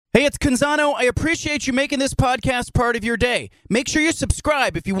Hey, it's Canzano. I appreciate you making this podcast part of your day. Make sure you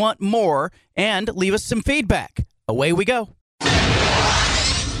subscribe if you want more and leave us some feedback. Away we go.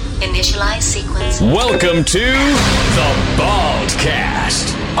 Initialize sequence. Welcome to The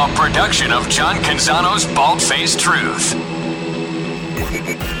Baldcast, a production of John Canzano's Bald-Faced Truth.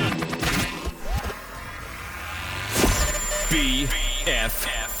 BFFT.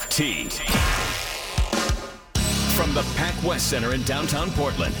 From the Pac West Center in downtown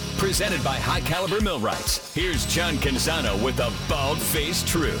Portland, presented by High Caliber Millwrights, here's John Canzano with The Bald-Faced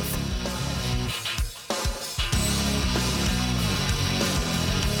Truth.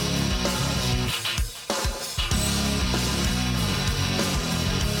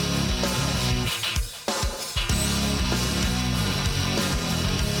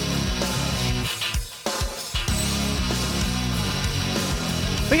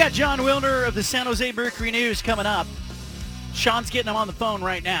 We got John Wilner of the San Jose Mercury News coming up. Sean's getting him on the phone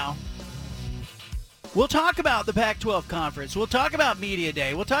right now. We'll talk about the Pac-12 conference. We'll talk about Media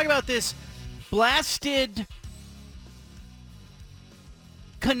Day. We'll talk about this blasted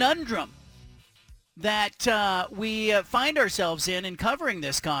conundrum that we find ourselves in covering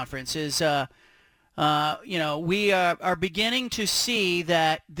this conference. We are beginning to see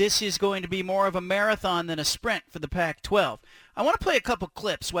that this is going to be more of a marathon than a sprint for the Pac-12. I want to play a couple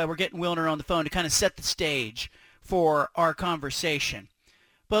clips while we're getting Wilner on the phone to kind of set the stage for our conversation.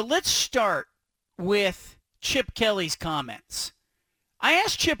 But let's start with Chip Kelly's comments. I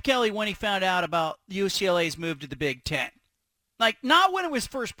asked Chip Kelly when he found out about UCLA's move to the Big Ten. Like, not when it was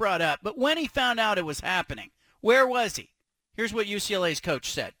first brought up, but when he found out it was happening. Where was he? Here's what UCLA's coach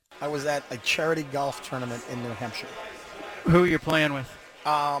said. I was at a charity golf tournament in New Hampshire. Who are you playing with?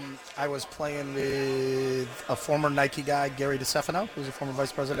 I was playing with a former Nike guy, Gary DeStefano, who's a former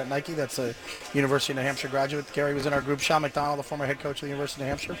vice president at Nike. That's a University of New Hampshire graduate. Gary was in our group. Sean McDonald, the former head coach of the University of New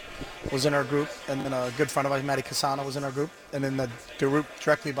Hampshire, was in our group. And then a good friend of mine, Matty Casano, was in our group. And then the group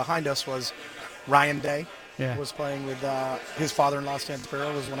directly behind us was Ryan Day, who was playing with his father-in-law, Stan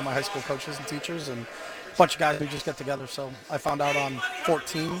Spiro, was one of my high school coaches and teachers, and a bunch of guys who just got together. So I found out on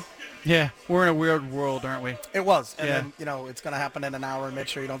 14. Yeah, we're in a weird world, aren't we? It was. And then, it's going to happen in an hour and make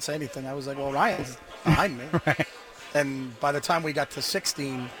sure you don't say anything. I was like, well, Ryan's behind me. Right. And by the time we got to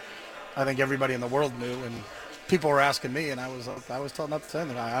 16, I think everybody in the world knew. And people were asking me, and I was told not to say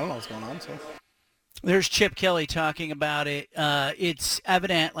anything. I don't know what's going on. So there's Chip Kelly talking about it. It's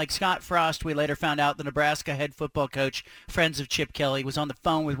evident, like Scott Frost, we later found out the Nebraska head football coach, friends of Chip Kelly, was on the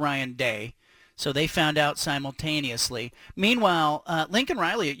phone with Ryan Day. So they found out simultaneously. Meanwhile, Lincoln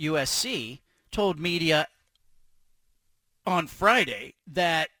Riley at USC told media on Friday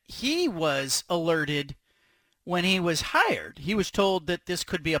that he was alerted when he was hired. He was told that this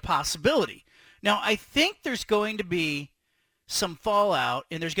could be a possibility. Now, I think there's going to be some fallout,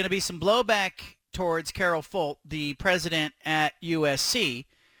 and there's going to be some blowback towards Carol Folt, the president at USC,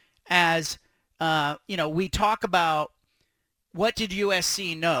 as, we talk about what did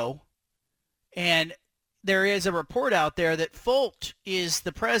USC know. And there is a report out there that Folt is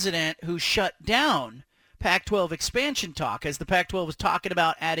the president who shut down Pac-12 expansion talk, as the Pac-12 was talking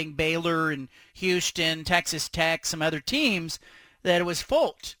about adding Baylor and Houston, Texas Tech, some other teams, that it was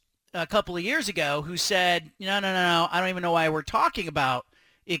Folt a couple of years ago who said, no, I don't even know why we're talking about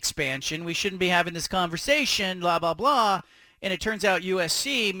expansion. We shouldn't be having this conversation, blah, blah, blah. And it turns out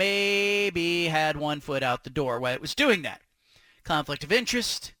USC maybe had one foot out the door while it was doing that. Conflict of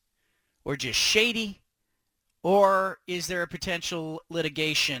interest, or just shady, or is there a potential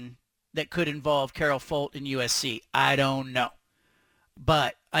litigation that could involve Carol Folt and USC? I don't know.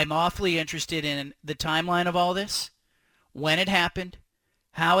 But I'm awfully interested in the timeline of all this, when it happened,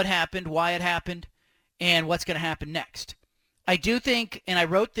 how it happened, why it happened, and what's going to happen next. I do think, and I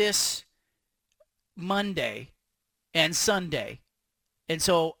wrote this Monday and Sunday, and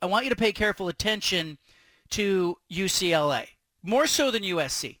so I want you to pay careful attention to UCLA, more so than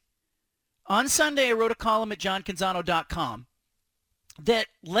USC. On Sunday, I wrote a column at johncanzano.com that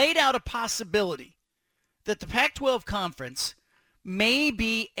laid out a possibility that the Pac-12 conference may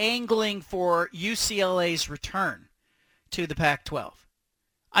be angling for UCLA's return to the Pac-12.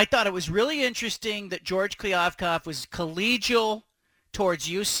 I thought it was really interesting that George Kliavkoff was collegial towards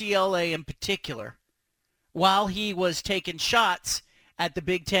UCLA in particular, while he was taking shots at the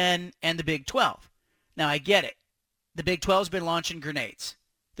Big Ten and the Big 12. Now, I get it. The Big 12's been launching grenades.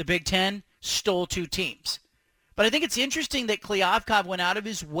 The Big Ten stole two teams. But I think it's interesting that Kliavkoff went out of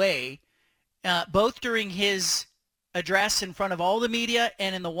his way, both during his address in front of all the media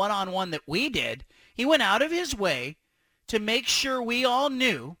and in the one-on-one that we did, he went out of his way to make sure we all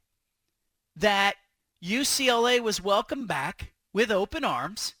knew that UCLA was welcomed back with open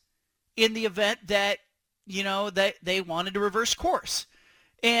arms, in the event that, that they wanted to reverse course.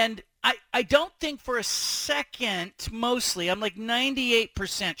 And I don't think for a second, mostly, I'm like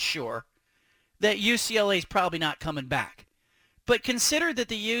 98% sure that UCLA is probably not coming back. But consider that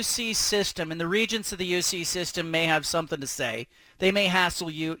the UC system and the regents of the UC system may have something to say. They may hassle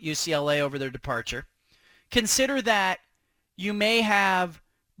UCLA over their departure. Consider that you may have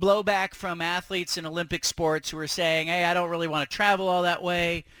blowback from athletes in Olympic sports who are saying, hey, I don't really want to travel all that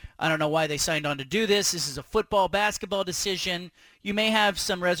way. I don't know why they signed on to do this. This is a football, basketball decision. You may have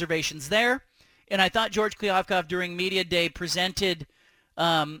some reservations there. And I thought George Kliavkoff during Media Day presented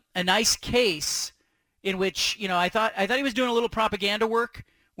a nice case in which, I thought he was doing a little propaganda work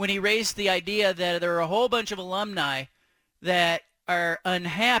when he raised the idea that there are a whole bunch of alumni that are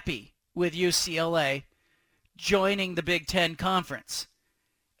unhappy with UCLA joining the Big Ten Conference.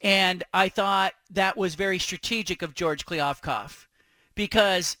 And I thought that was very strategic of George Kliavkoff,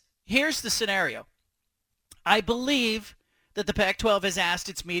 because here's the scenario. I believe that the Pac-12 has asked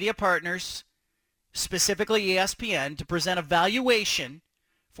its media partners, specifically ESPN, to present a valuation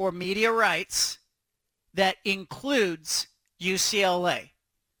for media rights that includes UCLA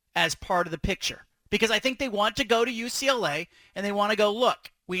as part of the picture. Because I think they want to go to UCLA and they want to go,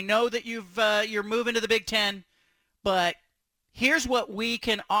 look, we know that you're moving to the Big Ten, but here's what we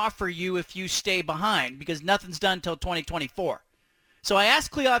can offer you if you stay behind, because nothing's done until 2024. So I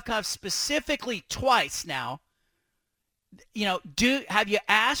asked Kliavkoff specifically twice now, have you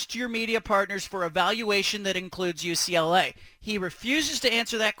asked your media partners for a valuation that includes UCLA? He refuses to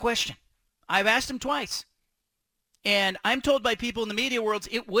answer that question. I've asked him twice. And I'm told by people in the media world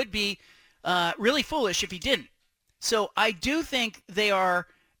it would be really foolish if he didn't. So I do think they are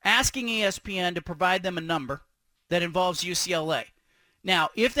asking ESPN to provide them a number that involves UCLA. Now,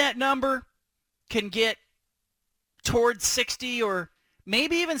 if that number can get towards 60 or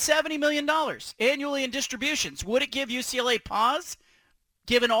maybe even $70 million annually in distributions, would it give UCLA pause?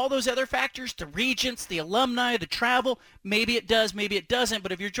 Given all those other factors, the regents, the alumni, the travel, maybe it does, maybe it doesn't.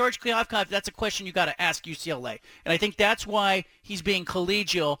 But if you're George Kliavkoff, that's a question you got to ask UCLA. And I think that's why he's being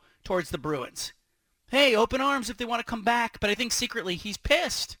collegial towards the Bruins. Hey, open arms if they want to come back. But I think secretly he's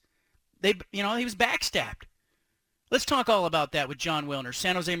pissed. He was backstabbed. Let's talk all about that with Jon Wilner,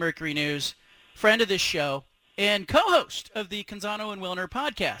 San Jose Mercury News, friend of this show, and co-host of the Canzano and Wilner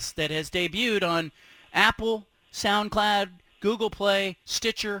podcast that has debuted on Apple, SoundCloud, Google Play,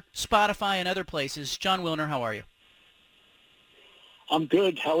 Stitcher, Spotify, and other places. Jon Wilner, how are you? I'm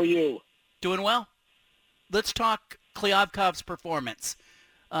good. How are you? Doing well. Let's talk Kliavkoff's performance.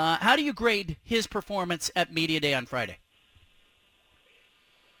 How do you grade his performance at Media Day on Friday?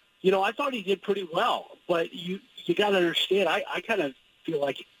 I thought he did pretty well, but you got to understand, I kind of feel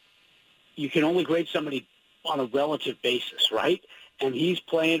like you can only grade somebody on a relative basis, right? And he's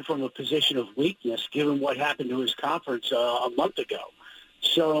playing from a position of weakness given what happened to his conference a month ago.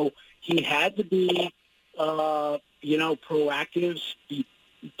 So he had to be, proactive, be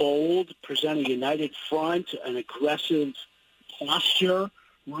bold, present a united front, an aggressive posture,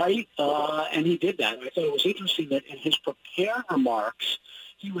 right? And he did that. I thought it was interesting that in his prepared remarks,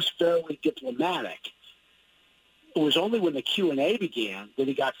 he was fairly diplomatic. It was only when the Q&A began that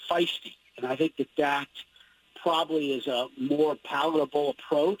he got feisty. And I think that probably is a more palatable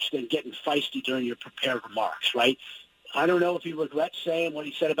approach than getting feisty during your prepared remarks, right? I don't know if he regrets saying what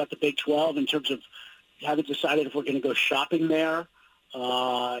he said about the Big 12 in terms of having decided if we're going to go shopping there.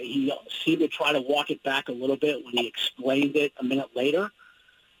 He seemed to try to walk it back a little bit when he explained it a minute later.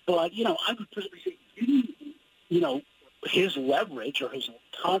 But, I would personally say, his leverage or his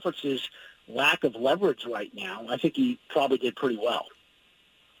conference's lack of leverage right now, I think he probably did pretty well.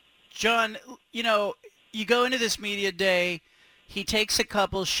 Jon, you go into this media day, he takes a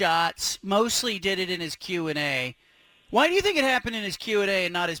couple shots, mostly did it in his Q&A. Why do you think it happened in his Q&A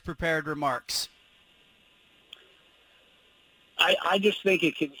and not his prepared remarks? I just think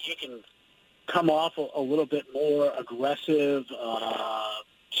you can come off a little bit more aggressive,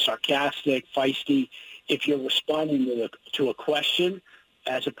 sarcastic, feisty if you're responding to a question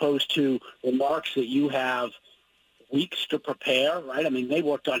as opposed to remarks that you have weeks to prepare, right? I mean, they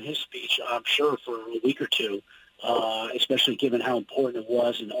worked on his speech, I'm sure, for a week or two, especially given how important it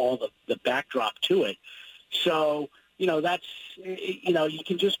was and all the backdrop to it. So, that's, you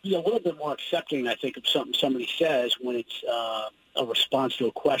can just be a little bit more accepting, I think, of something somebody says when it's a response to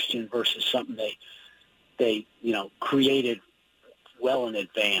a question versus something they created well in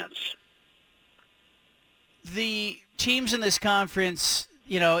advance. The teams in this conference,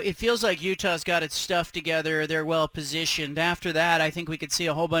 it feels like Utah's got its stuff together. They're well positioned. After that, I think we could see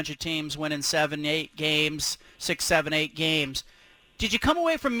a whole bunch of teams winning 6, 7, 8 games. Did you come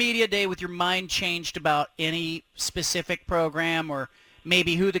away from Media Day with your mind changed about any specific program or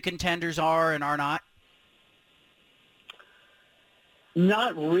maybe who the contenders are and are not?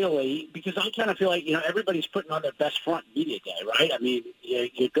 Not really, because I kind of feel like, everybody's putting on their best front Media Day, right? I mean,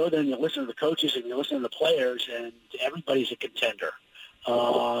 you go there and you listen to the coaches and you listen to the players, and everybody's a contender.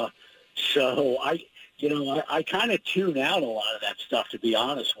 So I kind of tune out a lot of that stuff, to be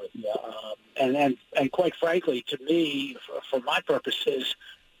honest with you. And quite frankly, to me, for my purposes,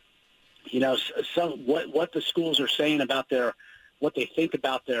 what the schools are saying about what they think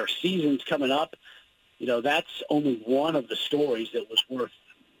about their seasons coming up, that's only one of the stories that was worth,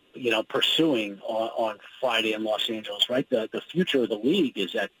 pursuing on Friday in Los Angeles, right? The future of the league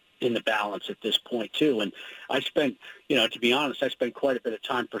is in the balance at this point, too. And I spent, to be honest, quite a bit of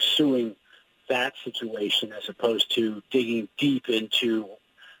time pursuing that situation as opposed to digging deep into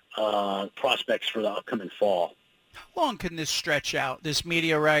prospects for the upcoming fall. How long can this stretch out, this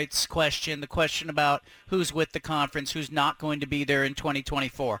media rights question, the question about who's with the conference, who's not going to be there in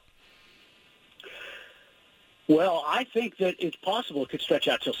 2024? Well, I think that it's possible it could stretch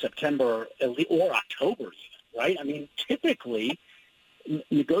out till September or October even, right? I mean, typically,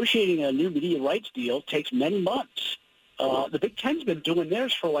 negotiating a new media rights deal takes many months. The Big Ten's been doing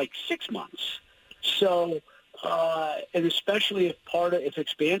theirs for like 6 months. So, and especially if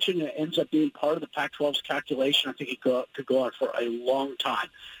expansion ends up being part of the Pac-12's calculation, I think it could go on for a long time.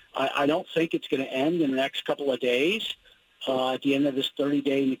 I don't think it's going to end in the next couple of days. At the end of this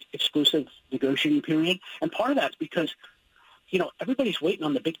 30-day exclusive negotiating period. And part of that's because, everybody's waiting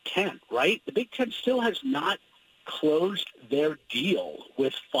on the Big Ten, right? The Big Ten still has not closed their deal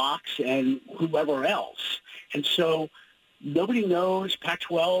with Fox and whoever else. And so nobody knows,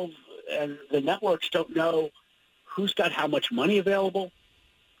 Pac-12 and the networks don't know who's got how much money available,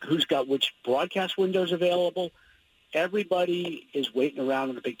 who's got which broadcast windows available. Everybody is waiting around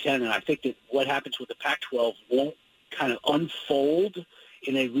in the Big Ten, and I think that what happens with the Pac-12 won't kind of unfold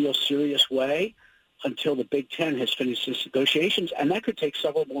in a real serious way until the Big Ten has finished its negotiations, and that could take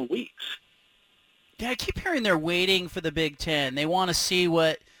several more weeks. Yeah, I keep hearing they're waiting for the Big Ten. They want to see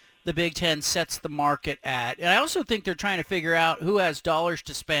what the Big Ten sets the market at. And I also think they're trying to figure out who has dollars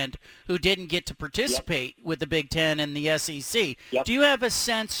to spend who didn't get to participate with the Big Ten and the SEC. Yep. Do you have a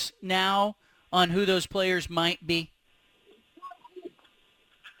sense now on who those players might be?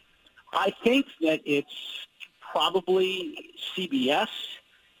 I think that it's probably CBS,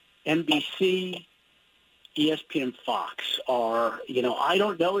 NBC, ESPN, Fox are, I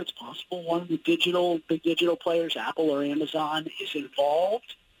don't know. It's possible one of the big digital players, Apple or Amazon, is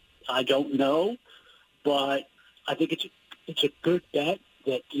involved. I don't know, but I think it's a good bet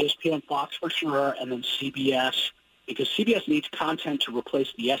that ESPN, Fox for sure, and then CBS, because CBS needs content to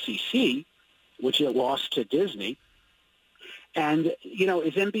replace the SEC, which it lost to Disney. And,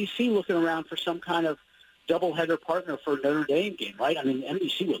 is NBC looking around for some kind of doubleheader partner for a Notre Dame game, right? I mean,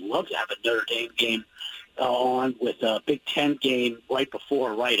 NBC would love to have a Notre Dame game on with a Big Ten game right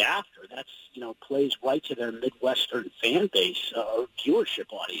before or right after. That's, plays right to their Midwestern fan base or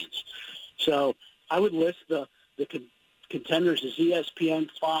viewership audience. So I would list the contenders as ESPN,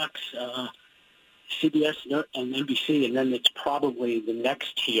 Fox, CBS, and NBC, and then it's probably the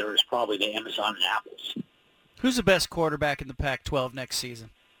next tier is probably the Amazon and Apples. Who's the best quarterback in the Pac-12 next season?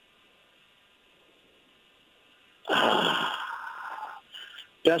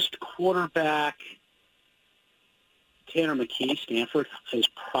 Best quarterback, Tanner McKee, Stanford, is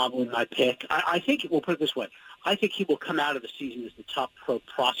probably my pick. I think, we'll put it this way, I think he will come out of the season as the top pro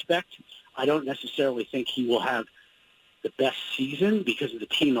prospect. I don't necessarily think he will have the best season because of the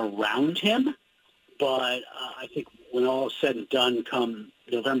team around him, but I think when all is said and done come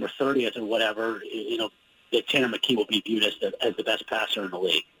November 30th or whatever, that Tanner McKee will be viewed as the best passer in the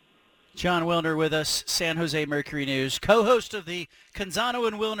league. Jon Wilner with us, San Jose Mercury News, co-host of the Canzano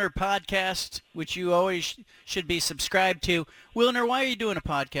and Wilner podcast, which you always should be subscribed to. Wilner, why are you doing a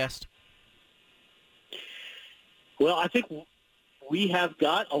podcast? Well, I think we have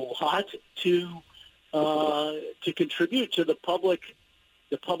got a lot to contribute to the public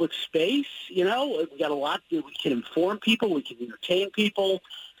space. We got a lot. We can inform people. We can entertain people.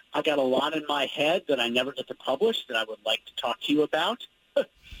 I got a lot in my head that I never get to publish that I would like to talk to you about.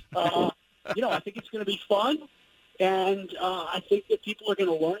 I think it's going to be fun, and I think that people are going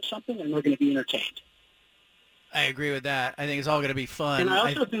to learn something and they're going to be entertained. I agree with that. I think it's all going to be fun. And I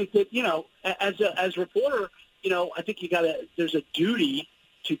also think that, as a reporter, I think there's a duty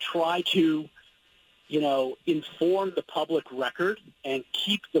to try to, inform the public record and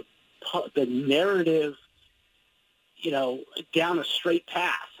keep the narrative, down a straight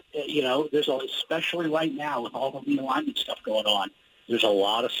path. There's especially right now with all the realignment stuff going on. there's a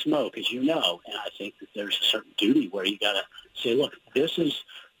lot of smoke, as you know, and I think that there's a certain duty where you got to say, look, this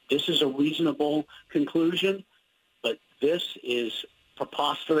is a reasonable conclusion, but this is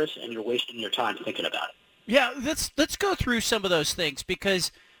preposterous, and you're wasting your time thinking about it. Yeah, let's go through some of those things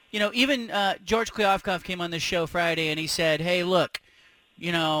because, even George Kliavkoff came on this show Friday and he said, hey, look,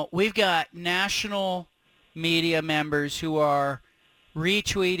 we've got national media members who are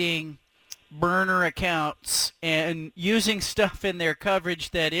retweeting burner accounts and using stuff in their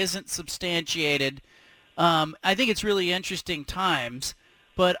coverage that isn't substantiated. I think it's really interesting times,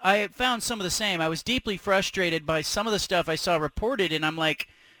 but I found some of the same. I was deeply frustrated by some of the stuff I saw reported, and I'm like,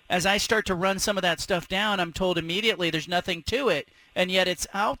 as I start to run some of that stuff down, I'm told immediately there's nothing to it, and yet it's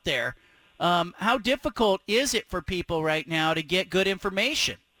out there. How difficult is it for people right now to get good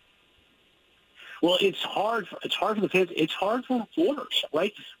information? Well, it's hard for the fans. It's hard for reporters,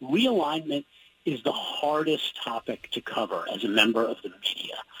 right? Realignment is the hardest topic to cover as a member of the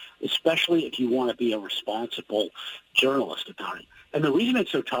media, especially if you want to be a responsible journalist about it. And the reason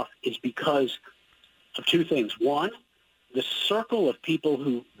it's so tough is because of two things. One, the circle of people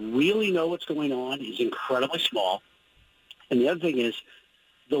who really know what's going on is incredibly small. And the other thing is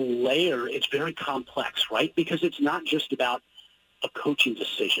the layer is very complex, right? Because it's not just about a coaching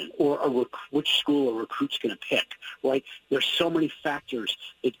decision or which school a recruit's going to pick, right? There's so many factors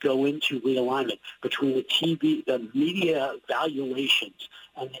that go into realignment between the media valuations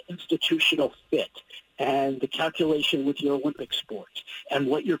and the institutional fit and the calculation with your Olympic sports and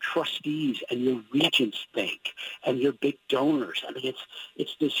what your trustees and your regents think and your big donors. I mean,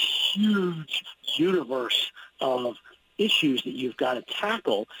 it's this huge universe of issues that you've got to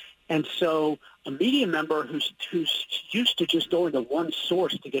tackle. And so a media member who's used to just going to one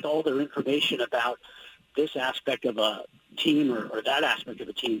source to get all their information about this aspect of a team or that aspect of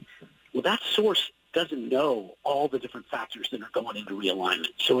a team, well, that source doesn't know all the different factors that are going into realignment.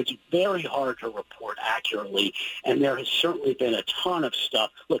 So it's very hard to report accurately, and there has certainly been a ton of stuff.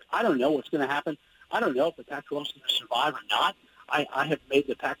 Look, I don't know what's going to happen. I don't know if the Pac-12 is going to survive or not. I have made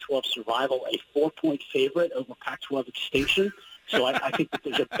the Pac-12 survival a 4-point favorite over Pac-12 extinction. So I think that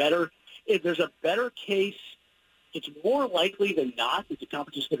if there's a better case, it's more likely than not that the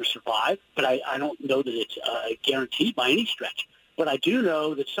conference is going to survive, but I don't know that it's guaranteed by any stretch. But I do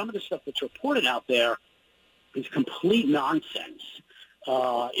know that some of the stuff that's reported out there is complete nonsense.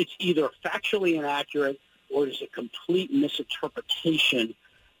 It's either factually inaccurate or it is a complete misinterpretation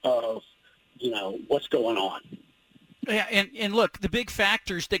of, what's going on. Yeah, and look, the big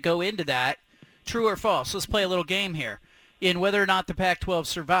factors that go into that, true or false. Let's play a little game here in whether or not the Pac-12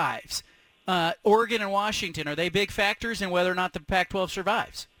 survives. Oregon and Washington, are they big factors in whether or not the Pac-12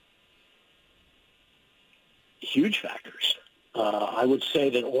 survives? Huge factors. I would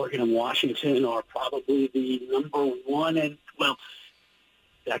say that Oregon and Washington are probably the number one, and, well,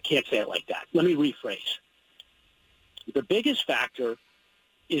 I can't say it like that. Let me rephrase. The biggest factor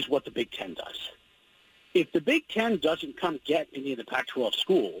is what the Big Ten does. If the Big Ten doesn't come get any of the Pac-12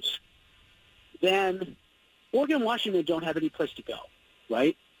 schools, then Oregon and Washington don't have any place to go,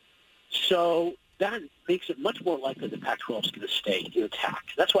 right? So that makes it much more likely the Pac-12 is going to stay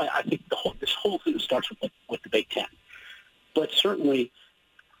intact. That's why I think this whole thing starts with the Big Ten. But certainly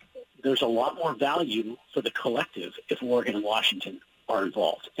there's a lot more value for the collective if Oregon and Washington are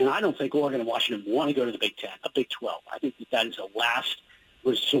involved. And I don't think Oregon and Washington want to go to the Big Ten, a Big 12. I think that is a last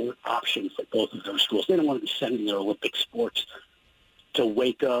resort option for both of those schools. They don't want to be sending their Olympic sports to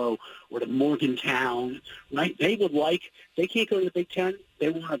Waco or to Morgantown, right? They can't go to the Big Ten. They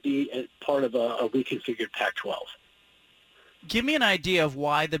want to be a part of a reconfigured Pac-12. Give me an idea of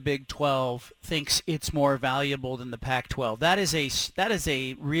why the Big 12 thinks it's more valuable than the Pac-12. That is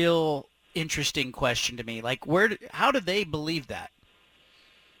a real interesting question to me. Like, how do they believe that?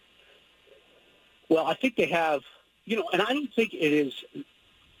 Well, I think they have, and I don't think it is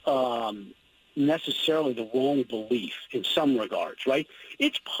necessarily the wrong belief in some regards, right?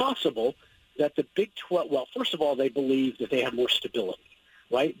 It's possible that the Big 12, well, first of all, they believe that they have more stability,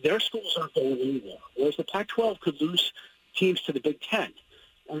 right? Their schools aren't going anywhere, whereas the Pac-12 could lose teams to the Big Ten.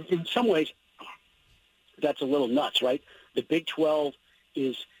 And in some ways, that's a little nuts, right? The Big 12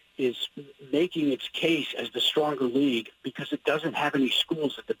 is making its case as the stronger league because it doesn't have any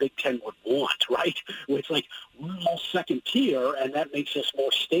schools that the Big Ten would want, right? It's like we're all second tier, and that makes us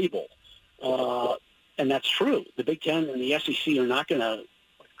more stable. And that's true. The Big Ten and the SEC are not going to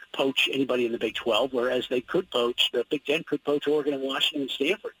poach anybody in the Big 12, whereas the Big Ten could poach Oregon and Washington and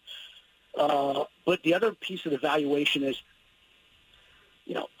Stanford. But the other piece of the valuation is,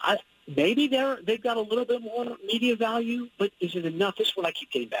 maybe they've got a little bit more media value, but is it enough? This is what I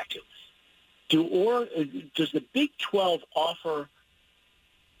keep getting back to. Does the Big 12 offer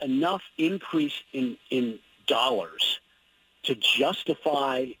enough increase in dollars to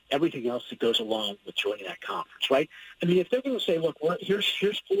justify everything else that goes along with joining that conference, right? I mean, if they're going to say, look, here's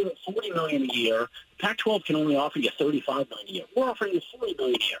 $40 million a year, Pac-12 can only offer you $35 million a year. We're offering you $40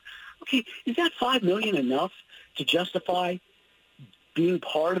 million a year. Okay, is that $5 million enough to justify being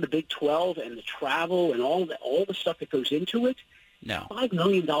part of the Big 12 and the travel and all the stuff that goes into it? No. $5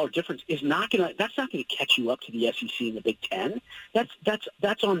 million difference is not going to. That's not going to catch you up to the SEC and the Big Ten.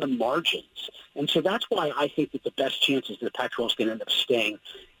 That's on the margins, and so that's why I think that the best chance is that the Pac-12 is going to end up staying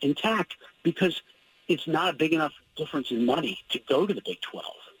intact because it's not a big enough difference in money to go to the Big 12.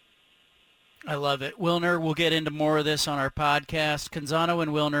 I love it. Wilner, we'll get into more of this on our podcast. Canzano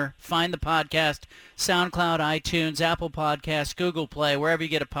and Wilner, find the podcast, SoundCloud, iTunes, Apple Podcasts, Google Play, wherever you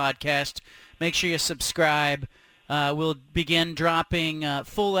get a podcast. Make sure you subscribe. We'll begin dropping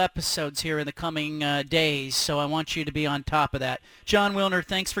full episodes here in the coming days, so I want you to be on top of that. Jon Wilner,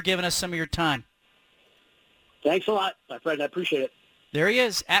 thanks for giving us some of your time. Thanks a lot, my friend. I appreciate it. There he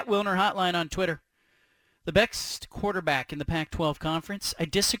is, at Wilner Hotline on Twitter. The best quarterback in the Pac-12 Conference. I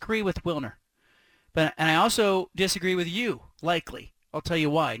disagree with Wilner, and I also disagree with you, likely. I'll tell you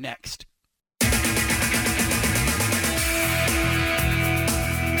why next.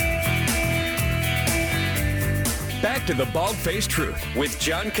 Back to the Bald-Faced Truth with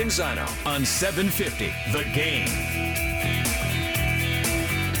John Canzano on 750 The Game.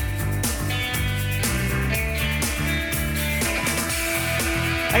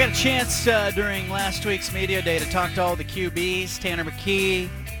 I got a chance during last week's media day to talk to all the QBs, Tanner McKee,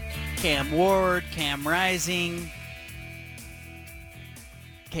 Cam Ward, Cam Rising,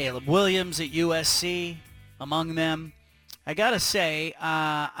 Caleb Williams at USC, among them. I got to say,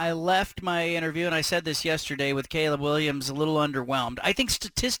 I left my interview, and I said this yesterday, with Caleb Williams a little underwhelmed. I think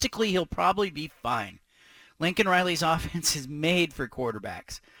statistically he'll probably be fine. Lincoln Riley's offense is made for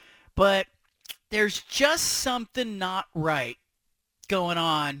quarterbacks. But there's just something not right going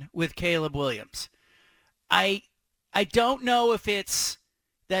on with Caleb Williams. I don't know if it's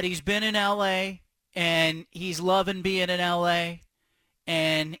that he's been in L.A. and he's loving being in L.A.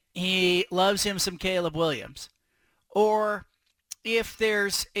 and he loves him some Caleb Williams, or if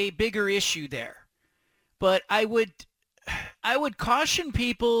there's a bigger issue there. But I would caution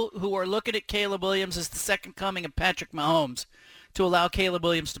people who are looking at Caleb Williams as the second coming of Patrick Mahomes to allow Caleb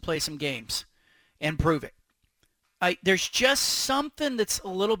Williams to play some games and prove it. There's just something that's a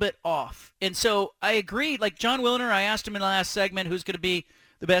little bit off. And so I agree. Like Jon Wilner, I asked him in the last segment who's going to be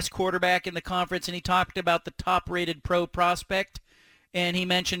the best quarterback in the conference, and he talked about the top-rated pro prospect, and he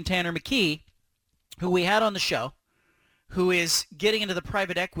mentioned Tanner McKee, who we had on the show, who is getting into the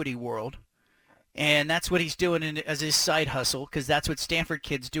private equity world, and that's what he's doing as his side hustle, because that's what Stanford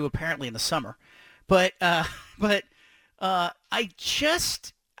kids do apparently in the summer. But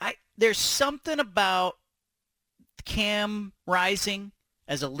there's something about Cam Rising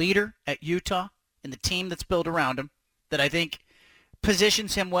as a leader at Utah and the team that's built around him that I think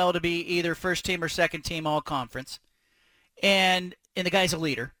positions him well to be either first team or second team all conference. And the guy's a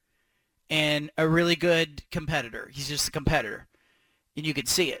leader and a really good competitor. He's just a competitor, and you can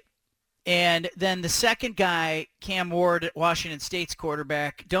see it. And then the second guy, Cam Ward, Washington State's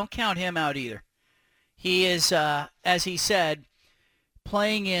quarterback, don't count him out either. He is, as he said,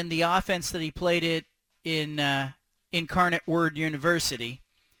 playing in the offense that he played it in Incarnate Word University,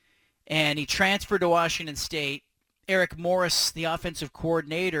 and he transferred to Washington State. Eric Morris, the offensive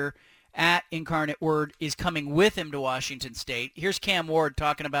coordinator at Incarnate Word, is coming with him to Washington State. Here's Cam Ward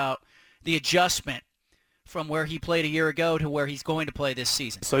talking about the adjustment from where he played a year ago to where he's going to play this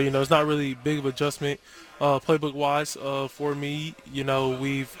season. So, it's not really big of adjustment playbook-wise for me.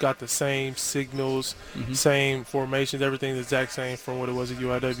 We've got the same signals, same formations, everything the exact same from what it was at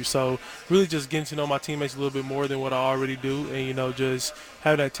UIW. So really just getting to know my teammates a little bit more than what I already do, and, just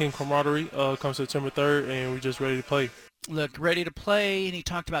having that team camaraderie come September 3rd, and we're just ready to play. Look, ready to play, and he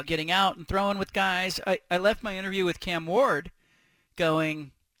talked about getting out and throwing with guys. I left my interview with Cam Ward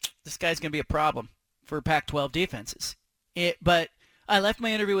going, this guy's going to be a problem for Pac-12 defenses. But I left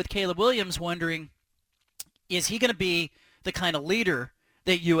my interview with Caleb Williams wondering, is he going to be the kind of leader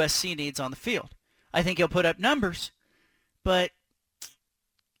that USC needs on the field? I think he'll put up numbers, but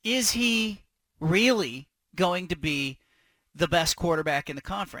is he really going to be the best quarterback in the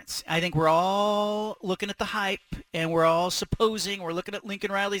conference? I think we're all looking at the hype, and we're all supposing, we're looking at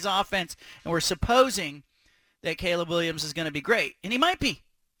Lincoln Riley's offense, and we're supposing that Caleb Williams is going to be great. And he might be.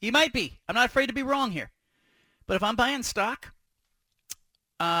 He might be. I'm not afraid to be wrong here. But if I'm buying stock,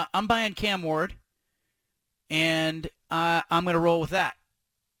 I'm buying Cam Ward, and I'm going to roll with that.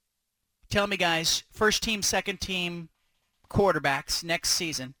 Tell me, guys, first team, second team quarterbacks next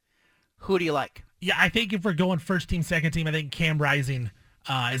season, who do you like? Yeah, I think if we're going first team, second team, I think Cam Rising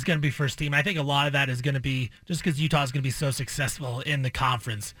is going to be first team. I think a lot of that is going to be just because Utah is going to be so successful in the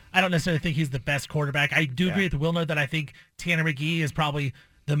conference. I don't necessarily think he's the best quarterback. I do agree with Wilner that I think Tanner McKee is probably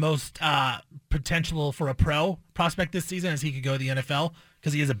the most potential for a pro prospect this season, as he could go to the NFL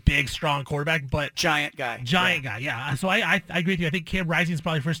because he is a big, strong quarterback. But giant guy. Yeah. So I agree with you. I think Cam Rising is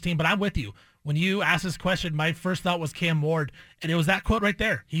probably first team, but I'm with you. When you asked this question, my first thought was Cam Ward, and it was that quote right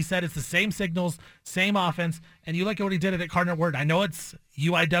there. He said it's the same signals, same offense, and you look at what he did at Cardinal Word. I know it's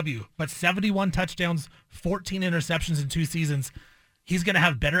UIW, but 71 touchdowns, 14 interceptions in 2 seasons. He's going to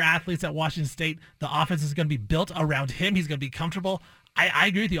have better athletes at Washington State. The offense is going to be built around him. He's going to be comfortable. I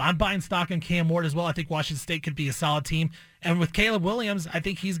agree with you. I'm buying stock in Cam Ward as well. I think Washington State could be a solid team. And with Caleb Williams, I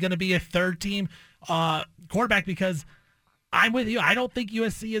think he's going to be a third-team quarterback because – I'm with you. I don't think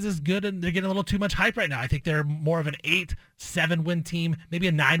USC is as good, and they're getting a little too much hype right now. I think they're more of an 8-7 win team, maybe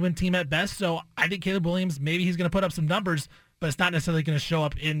a 9-win team at best. So I think Caleb Williams, maybe he's going to put up some numbers, but it's not necessarily going to show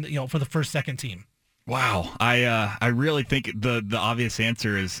up in for the first, second team. Wow, I really think the obvious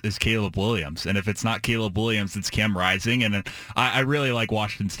answer is Caleb Williams, and if it's not Caleb Williams, it's Cam Rising, and I really like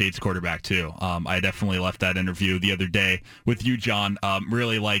Washington State's quarterback too. I definitely left that interview the other day with you, John,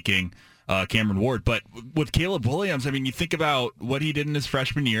 really liking Cameron Ward. But with Caleb Williams, I mean, you think about what he did in his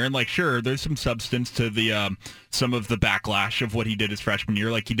freshman year, and sure, there's some substance to the some of the backlash of what he did his freshman year.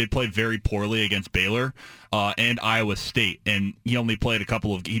 He did play very poorly against Baylor and Iowa State, and he only played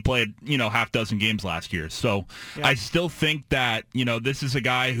he played half dozen games last year. So I still think that this is a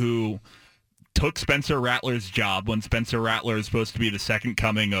guy who took Spencer Rattler's job when Spencer Rattler is supposed to be the second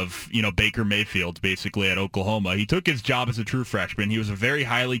coming of, Baker Mayfield, basically, at Oklahoma. He took his job as a true freshman. He was a very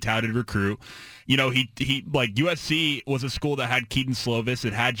highly touted recruit. USC was a school that had Keaton Slovis,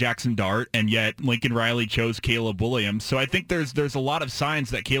 it had Jackson Dart, and yet Lincoln Riley chose Caleb Williams. So I think there's a lot of signs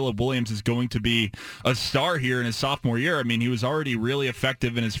that Caleb Williams is going to be a star here in his sophomore year. I mean, he was already really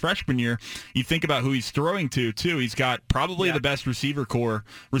effective in his freshman year. You think about who he's throwing to, too. He's got probably the best receiving core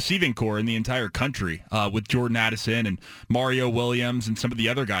in the entire country with Jordan Addison and Mario Williams and some of the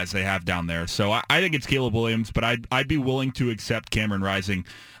other guys they have down there. So I think it's Caleb Williams, but I'd be willing to accept Cameron Rising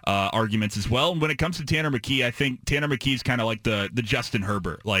arguments as well. And when it comes to Tanner McKee, I think Tanner McKee's kind of like the Justin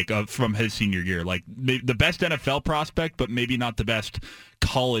Herbert, from his senior year, the best NFL prospect, but maybe not the best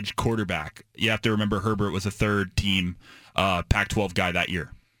college quarterback. You have to remember Herbert was a third-team Pac-12 guy that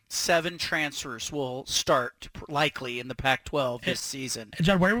year. 7 transfers will start likely in the Pac-12 this season.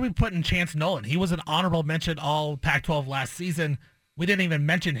 John, where are we putting Chance Nolan? He was an honorable mention all Pac-12 last season. We didn't even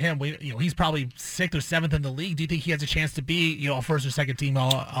mention him. He's probably 6th or 7th in the league. Do you think he has a chance to be, a first or second team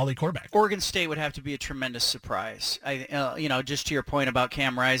all-league quarterback? Oregon State would have to be a tremendous surprise. Just to your point about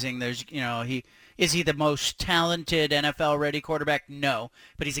Cam Rising, there's, is he the most talented NFL-ready quarterback? No,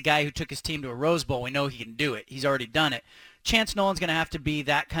 but he's a guy who took his team to a Rose Bowl. We know he can do it. He's already done it. Chance Nolan's going to have to be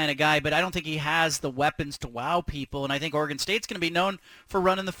that kind of guy, but I don't think he has the weapons to wow people, and I think Oregon State's going to be known for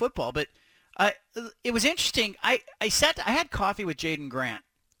running the football. But it was interesting. I had coffee with Jaden Grant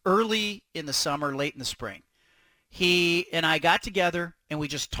early in the summer, late in the spring. He and I got together, and we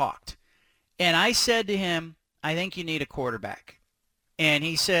just talked. And I said to him, I think you need a quarterback. And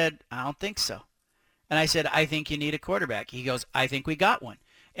he said, I don't think so. And I said, I think you need a quarterback. He goes, I think we got one.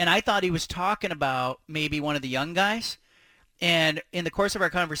 And I thought he was talking about maybe one of the young guys. And in the course of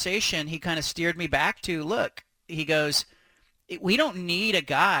our conversation, he kind of steered me back to, look, he goes, we don't need a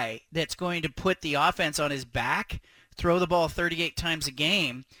guy that's going to put the offense on his back, throw the ball 38 times a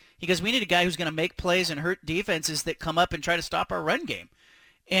game. He goes, we need a guy who's going to make plays and hurt defenses that come up and try to stop our run game.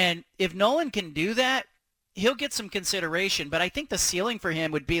 And if Nolan can do that, he'll get some consideration. But I think the ceiling for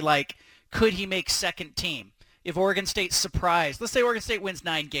him would be could he make second team? If Oregon State's surprised, let's say Oregon State wins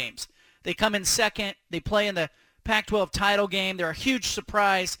 9 games. They come in second. They play in the Pac-12 title game. They're a huge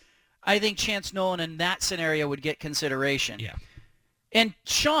surprise. I think Chance Nolan in that scenario would get consideration. Yeah. And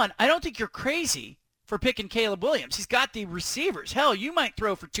Sean, I don't think you're crazy for picking Caleb Williams. He's got the receivers. Hell, you might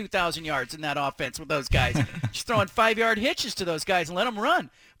throw for 2,000 yards in that offense with those guys. Just throwing 5-yard hitches to those guys and let them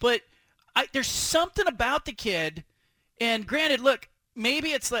run. But there's something about the kid. And granted, look,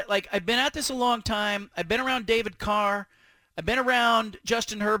 maybe it's like I've been at this a long time. I've been around David Carr. I've been around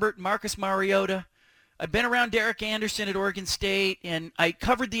Justin Herbert, Marcus Mariota. I've been around Derek Anderson at Oregon State, and I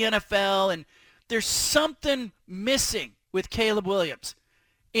covered the NFL, and there's something missing with Caleb Williams.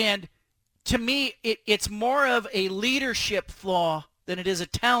 And to me, it's more of a leadership flaw than it is a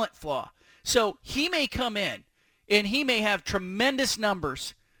talent flaw. So he may come in, and he may have tremendous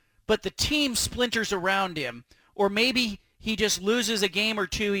numbers, but the team splinters around him, or maybe he just loses a game or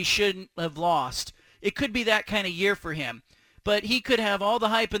two he shouldn't have lost. It could be that kind of year for him. but he could have all the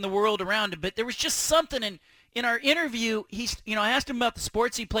hype in the world around him. But there was just something in our interview. I asked him about the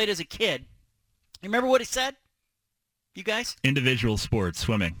sports he played as a kid. You remember what he said? You guys? Individual sports,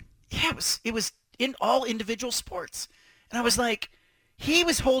 swimming. Yeah, it was in all individual sports. And I was like, he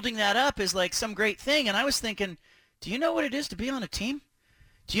was holding that up as like some great thing. And I was thinking, do you know what it is to be on a team?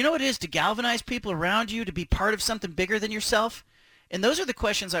 Do you know what it is to galvanize people around you, to be part of something bigger than yourself? And those are the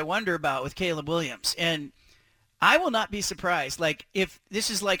questions I wonder about with Caleb Williams. And I will not be surprised, like, if this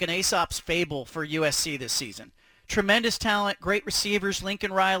is like an Aesop's fable for USC this season. Tremendous talent, great receivers,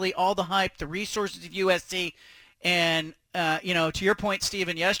 Lincoln Riley, all the hype, the resources of USC. And, to your point,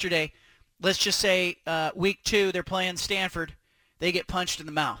 Stephen, yesterday, let's just say week 2, they're playing Stanford. They get punched in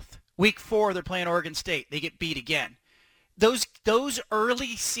the mouth. Week 4, they're playing Oregon State. They get beat again. Those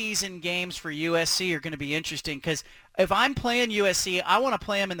early season games for USC are going to be interesting because if I'm playing USC, I want to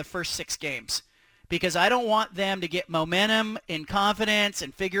play them in the first 6 games because I don't want them to get momentum and confidence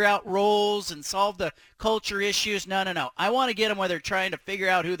and figure out roles and solve the culture issues. No. I want to get them where they're trying to figure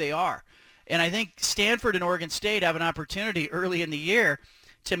out who they are. And I think Stanford and Oregon State have an opportunity early in the year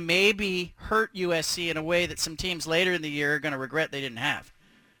to maybe hurt USC in a way that some teams later in the year are going to regret they didn't have.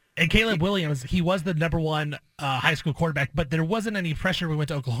 And Caleb Williams, he was the number 1 high school quarterback, but there wasn't any pressure when we went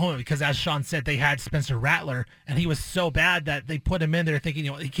to Oklahoma because, as Sean said, they had Spencer Rattler, and he was so bad that they put him in there thinking,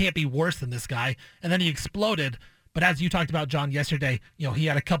 he can't be worse than this guy, and then he exploded. But as you talked about, John, yesterday, he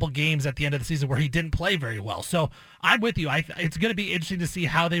had a couple games at the end of the season where he didn't play very well. So I'm with you. It's going to be interesting to see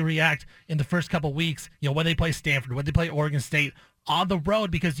how they react in the first couple weeks, when they play Stanford, when they play Oregon State, on the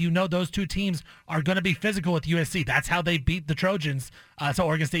road because those two teams are going to be physical with USC. That's how they beat the Trojans. So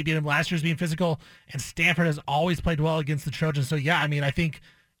Oregon State beat them last year's being physical, and Stanford has always played well against the Trojans. So, I think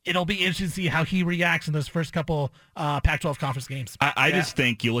it'll be interesting to see how he reacts in those first couple Pac-12 conference games. I just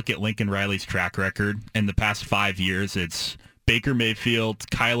think you look at Lincoln Riley's track record in the past 5 years, it's Baker Mayfield,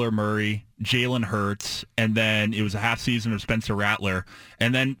 Kyler Murray, Jalen Hurts, and then it was a half season of Spencer Rattler.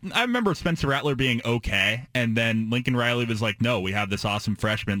 And then I remember Spencer Rattler being okay, and then Lincoln Riley was like, no, we have this awesome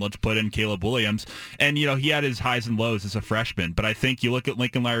freshman. Let's put in Caleb Williams. And, he had his highs and lows as a freshman. But I think you look at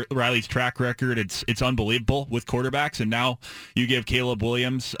Lincoln Riley's track record, it's unbelievable with quarterbacks. And now you give Caleb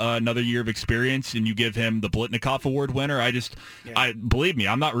Williams another year of experience, and you give him the Blitnikoff Award winner. Believe me,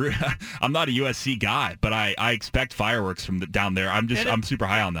 I'm not a USC guy, but I expect fireworks from down there. I'm super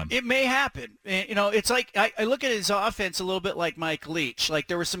high on them. It may happen. It's like I look at his offense a little bit like Mike Leach. Like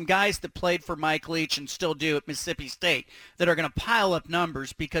there were some guys that played for Mike Leach and still do at Mississippi State that are going to pile up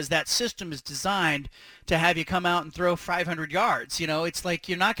numbers because that system is designed to have you come out and throw 500 yards. It's like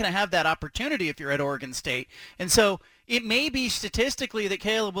you're not going to have that opportunity if you're at Oregon State. And so it may be statistically that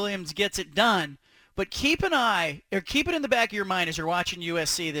Caleb Williams gets it done, but keep it in the back of your mind as you're watching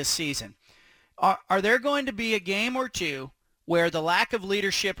USC this season. Are there going to be a game or two where the lack of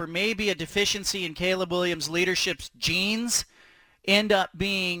leadership or maybe a deficiency in Caleb Williams' leadership's genes end up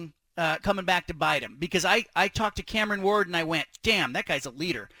being coming back to bite him? Because I talked to Cameron Ward and I went, damn, that guy's a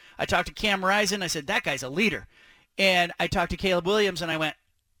leader. I talked to Cam Rising, I said, that guy's a leader. And I talked to Caleb Williams and I went,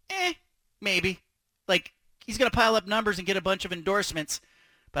 maybe. Like, he's going to pile up numbers and get a bunch of endorsements,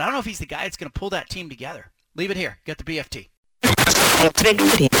 but I don't know if he's the guy that's going to pull that team together. Leave it here. Get the BFT.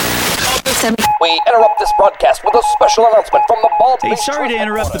 We interrupt this broadcast with a special announcement from the Bald Face Hey, sorry Truth to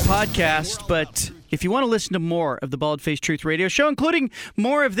interrupt the Headquarters. podcast, but if you want to listen to more of the Bald Face Truth Radio Show, including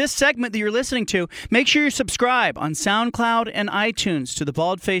more of this segment that you're listening to, make sure you subscribe on SoundCloud and iTunes to the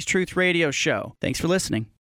Bald Face Truth Radio Show. Thanks for listening.